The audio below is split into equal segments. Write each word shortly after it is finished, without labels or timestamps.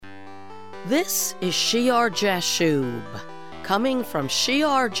This is Shear Jashub, coming from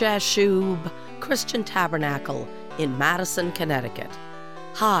Shear Jashub Christian Tabernacle in Madison, Connecticut.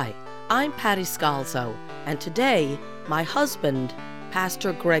 Hi, I'm Patty Scalzo, and today my husband,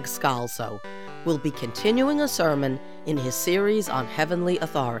 Pastor Greg Scalzo, will be continuing a sermon in his series on heavenly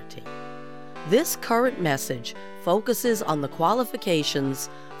authority. This current message focuses on the qualifications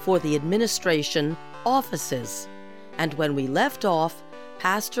for the administration offices, and when we left off,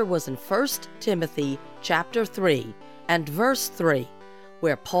 Pastor was in 1 Timothy chapter 3 and verse 3,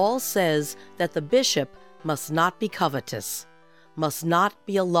 where Paul says that the bishop must not be covetous, must not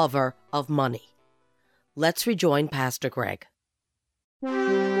be a lover of money. Let's rejoin Pastor Greg.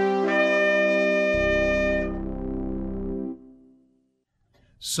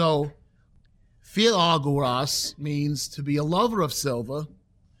 So, philagoras means to be a lover of silver.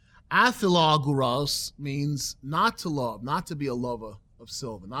 Aphilagoras means not to love, not to be a lover of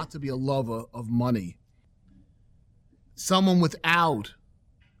silver, not to be a lover of money. Someone without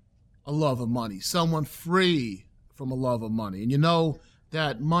a love of money, someone free from a love of money. And you know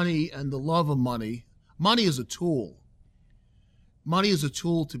that money and the love of money is a tool. Money is a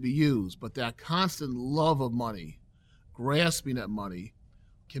tool to be used, but that constant love of money, grasping at money,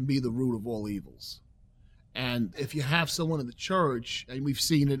 can be the root of all evils. And if you have someone in the church, and we've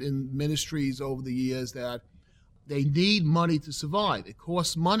seen it in ministries over the years, that they need money to survive. It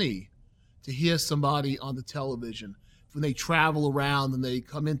costs money to hear somebody on the television. When they travel around and they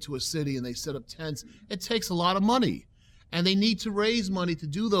come into a city and they set up tents, it takes a lot of money. And they need to raise money to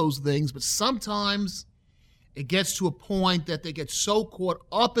do those things, but sometimes it gets to a point that they get so caught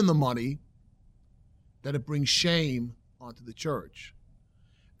up in the money that it brings shame onto the church.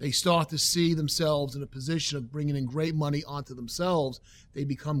 They start to see themselves in a position of bringing in great money onto themselves. They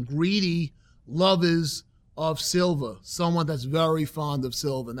become greedy lovers of silver, someone that's very fond of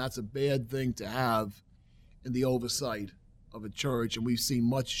silver, and that's a bad thing to have in the oversight of a church. And we've seen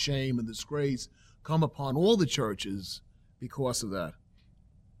much shame and disgrace come upon all the churches because of that.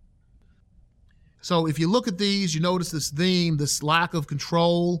 So if you look at these, you notice this theme, this lack of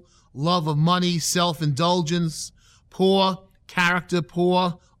control, love of money, self-indulgence, poor character,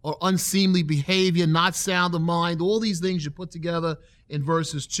 poor or unseemly behavior, not sound of mind. All these things you put together in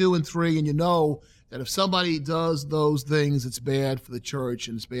verses 2 and 3, and you know that if somebody does those things, it's bad for the church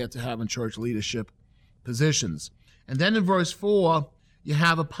and it's bad to have in church leadership positions. And then in verse 4, you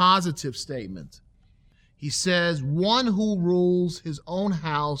have a positive statement. He says, one who rules his own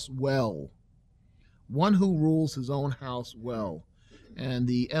house well. One who rules his own house well. And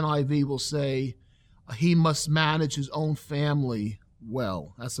the NIV will say, he must manage his own family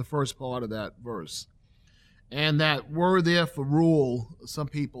well. That's the first part of that verse. And that word there for rule, some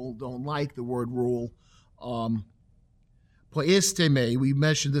people don't like the word rule. Poisteme, we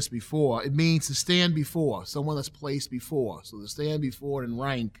mentioned this before. It means to stand before, someone that's placed before. So to stand before in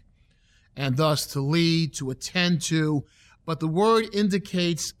rank, and thus to lead, to attend to. But the word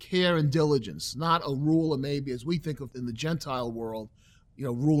indicates care and diligence, not a ruler maybe as we think of in the Gentile world,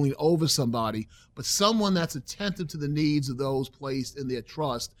 ruling over somebody, but someone that's attentive to the needs of those placed in their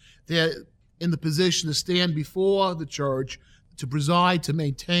trust. They're in the position to stand before the church, to preside, to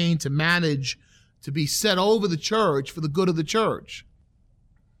maintain, to manage, to be set over the church for the good of the church.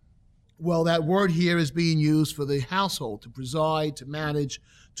 Well, that word here is being used for the household, to preside, to manage,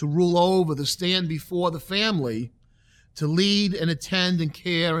 to rule over, to stand before the family, to lead and attend and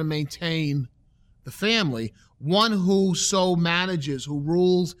care and maintain the family. One who so manages, who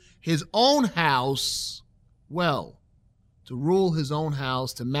rules his own house well. To rule his own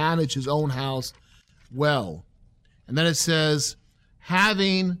house, to manage his own house well. And then it says,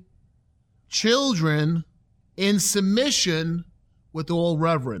 having children in submission with all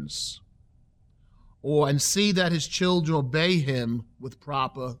reverence. And see that his children obey him with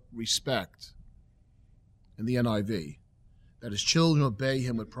proper respect. In the NIV. That his children obey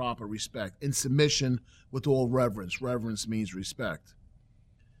him with proper respect. In submission with all reverence. Reverence means respect.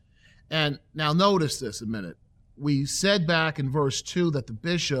 And now notice this a minute. We said back in verse 2 that the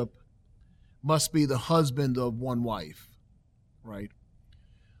bishop must be the husband of one wife, right?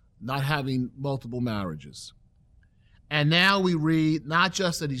 Not having multiple marriages. And now we read not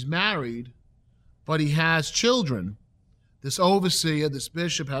just that he's married, but he has children. This overseer, this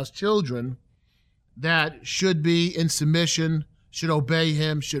bishop has children that should be in submission, should obey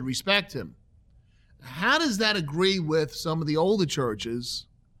him, should respect him. How does that agree with some of the older churches?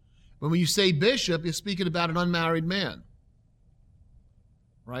 When you say bishop, you're speaking about an unmarried man,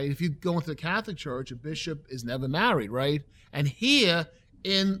 right? If you go into the Catholic Church, a bishop is never married, right? And here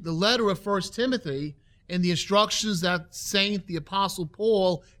in the letter of 1 Timothy, in the instructions that Saint, the Apostle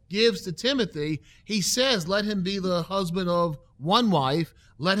Paul, gives to Timothy, he says, let him be the husband of one wife,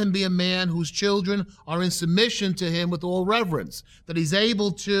 let him be a man whose children are in submission to him with all reverence, that he's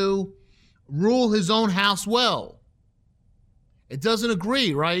able to rule his own house well. It doesn't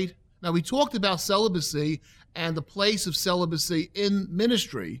agree, right? Now, we talked about celibacy and the place of celibacy in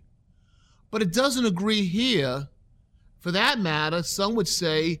ministry, but it doesn't agree here. For that matter, some would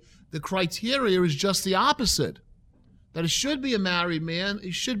say the criteria is just the opposite, that it should be a married man,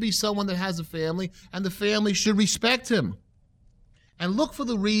 it should be someone that has a family, and the family should respect him. And look for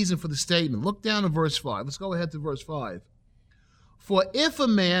the reason for the statement. Look down at verse 5. Let's go ahead to verse 5. For if a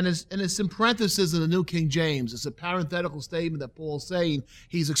man is, and it's in parentheses in the New King James, it's a parenthetical statement that Paul's saying.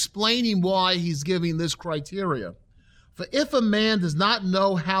 He's explaining why he's giving this criteria. For if a man does not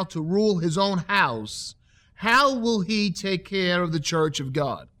know how to rule his own house, how will he take care of the church of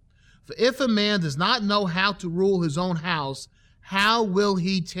God? For if a man does not know how to rule his own house, how will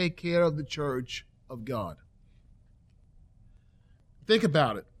he take care of the church of God? Think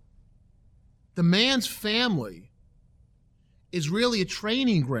about it. The man's family is really a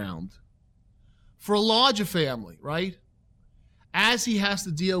training ground for a larger family, right? As he has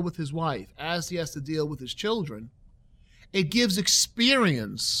to deal with his wife, as he has to deal with his children, it gives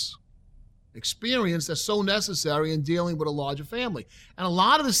experience that's so necessary in dealing with a larger family. And a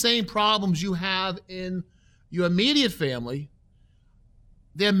lot of the same problems you have in your immediate family,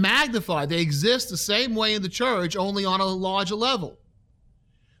 they're magnified. They exist the same way in the church, only on a larger level.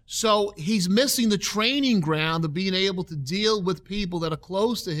 So he's missing the training ground of being able to deal with people that are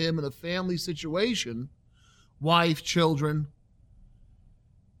close to him in a family situation, wife, children,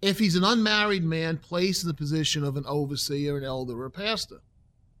 if he's an unmarried man placed in the position of an overseer, an elder, or a pastor,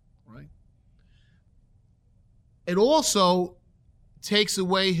 right? It also takes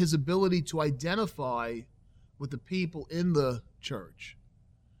away his ability to identify with the people in the church,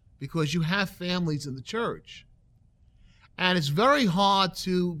 because you have families in the church. And it's very hard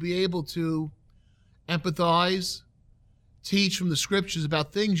to be able to empathize, teach from the scriptures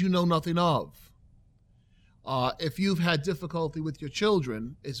about things you know nothing of. If you've had difficulty with your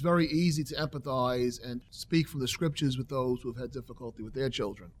children, it's very easy to empathize and speak from the scriptures with those who have had difficulty with their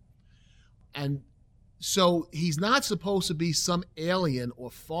children. And so he's not supposed to be some alien or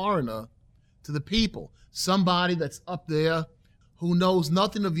foreigner to the people, somebody that's up there who knows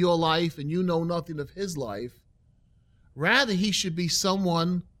nothing of your life and you know nothing of his life. Rather, he should be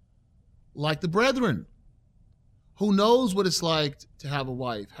someone like the brethren, who knows what it's like to have a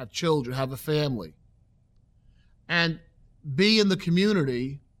wife, have children, have a family, and be in the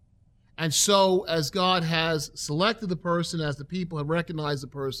community. And so, as God has selected the person, as the people have recognized the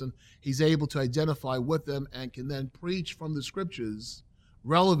person, he's able to identify with them and can then preach from the scriptures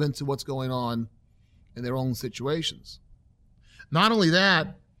relevant to what's going on in their own situations. Not only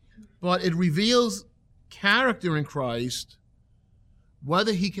that, but it reveals character in Christ,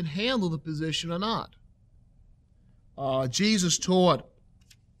 whether he can handle the position or not. Jesus taught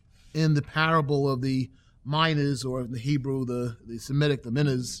in the parable of the minas, or in the Hebrew, the Semitic, the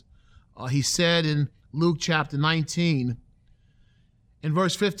minas. He said in Luke chapter 19, in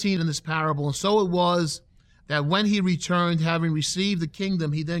verse 15 in this parable, and so it was that when he returned, having received the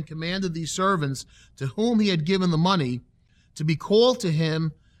kingdom, he then commanded these servants to whom he had given the money to be called to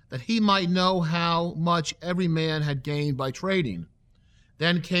him, that he might know how much every man had gained by trading.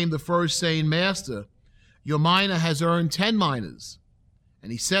 Then came the first, saying, Master, your mina has earned 10 minas.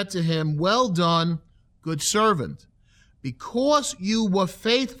 And he said to him, Well done, good servant. Because you were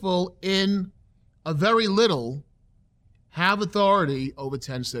faithful in a very little, have authority over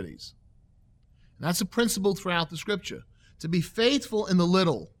 10 cities. And that's a principle throughout the scripture. To be faithful in the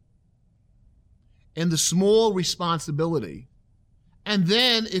little, in the small responsibility. And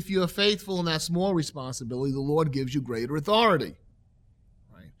then, if you're faithful in that small responsibility, the Lord gives you greater authority.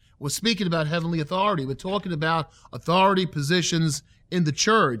 Right? We're speaking about heavenly authority. We're talking about authority positions in the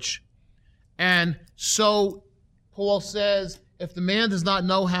church. And so, Paul says, if the man does not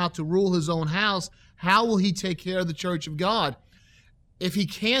know how to rule his own house, how will he take care of the church of God? If he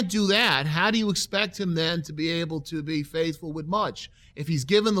can't do that, how do you expect him then to be able to be faithful with much? If he's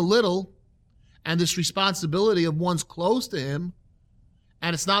given the little and this responsibility of one's close to him,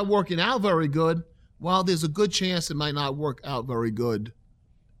 and it's not working out very good, well, there's a good chance it might not work out very good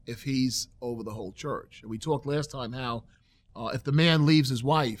if he's over the whole church. And we talked last time how if the man leaves his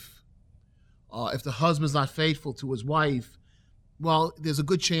wife, if the husband's not faithful to his wife, well, there's a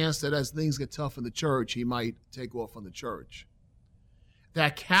good chance that as things get tough in the church, he might take off on the church.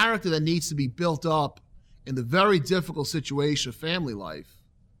 That character that needs to be built up in the very difficult situation of family life,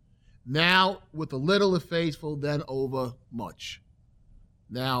 Now with a little is faithful, then over much.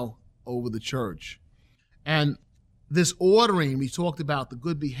 Now over the church. And this ordering, we talked about the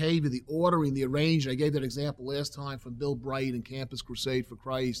good behavior, the ordering, the arranging. I gave that example last time from Bill Bright and Campus Crusade for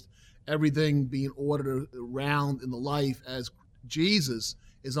Christ. Everything being ordered around in the life as Jesus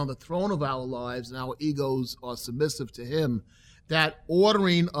is on the throne of our lives and our egos are submissive to him. That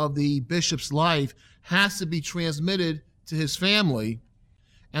ordering of the bishop's life has to be transmitted to his family,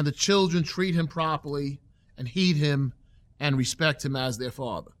 and the children treat him properly and heed him and respect him as their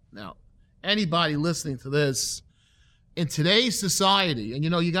father. Now, anybody listening to this, in today's society, and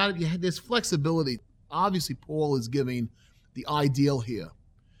there's flexibility. Obviously, Paul is giving the ideal here,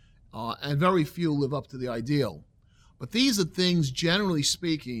 and very few live up to the ideal. But these are things, generally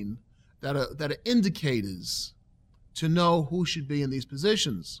speaking, that are indicators to know who should be in these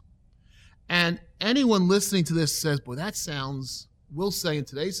positions. And anyone listening to this says, boy, that sounds, we'll say in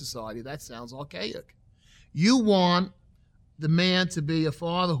today's society, that sounds archaic. You want the man to be a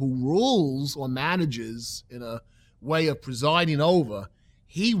father who rules or manages in a way of presiding over.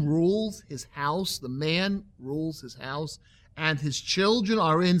 He rules his house, the man rules his house, and his children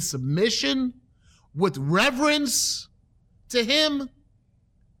are in submission with reverence to him.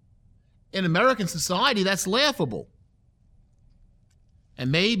 In American society, that's laughable.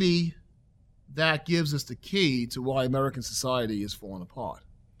 And maybe that gives us the key to why American society is falling apart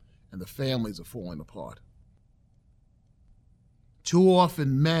and the families are falling apart. Too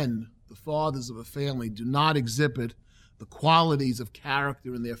often men, the fathers of a family, do not exhibit the qualities of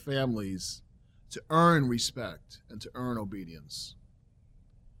character in their families to earn respect and to earn obedience.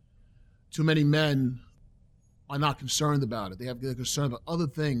 Too many men are not concerned about it. They're concerned about other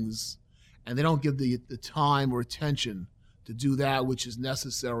things, and they don't give the time or attention to do that which is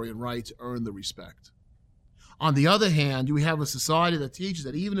necessary and right to earn the respect. On the other hand, we have a society that teaches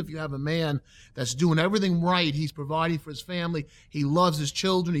that even if you have a man that's doing everything right, he's providing for his family, he loves his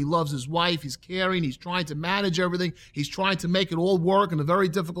children, he loves his wife, he's caring, he's trying to manage everything, he's trying to make it all work in a very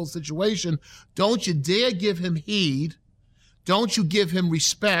difficult situation, don't you dare give him heed, don't you give him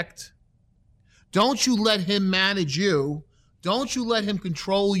respect, don't you let him manage you, don't you let him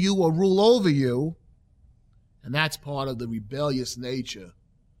control you or rule over you. And that's part of the rebellious nature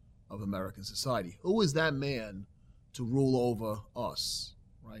of American society. Who is that man to rule over us,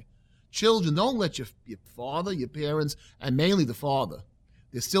 right? Children, don't let your father, your parents, and mainly the father,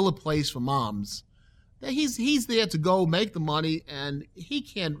 there's still a place for moms. He's there to go make the money, and he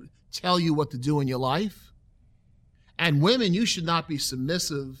can't tell you what to do in your life. And women, you should not be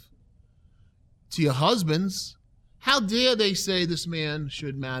submissive to your husbands. How dare they say this man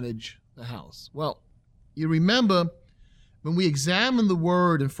should manage the house? Well, you remember when we examine the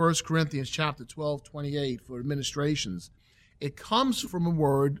word in 1 Corinthians chapter 12, 28 for administrations, it comes from a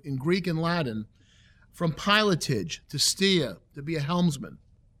word in Greek and Latin from pilotage, to steer, to be a helmsman.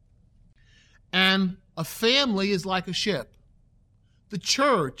 And a family is like a ship. The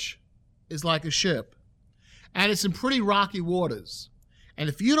church is like a ship. And it's in pretty rocky waters. And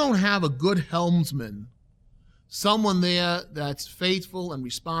if you don't have a good helmsman, someone there that's faithful and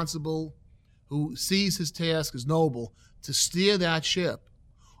responsible, who sees his task as noble, to steer that ship,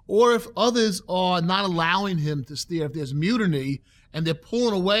 or if others are not allowing him to steer, if there's mutiny and they're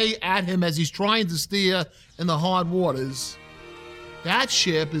pulling away at him as he's trying to steer in the hard waters, that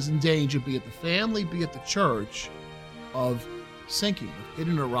ship is in danger, be it the family, be it the church, of sinking, of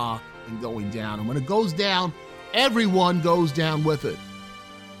hitting a rock and going down. And when it goes down, everyone goes down with it.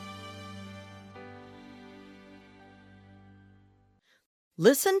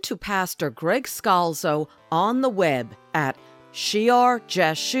 Listen to Pastor Greg Scalzo on the web at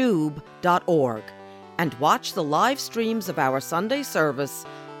shiarjashub.org and watch the live streams of our Sunday service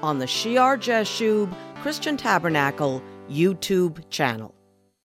on the Shiar Jashub Christian Tabernacle YouTube channel.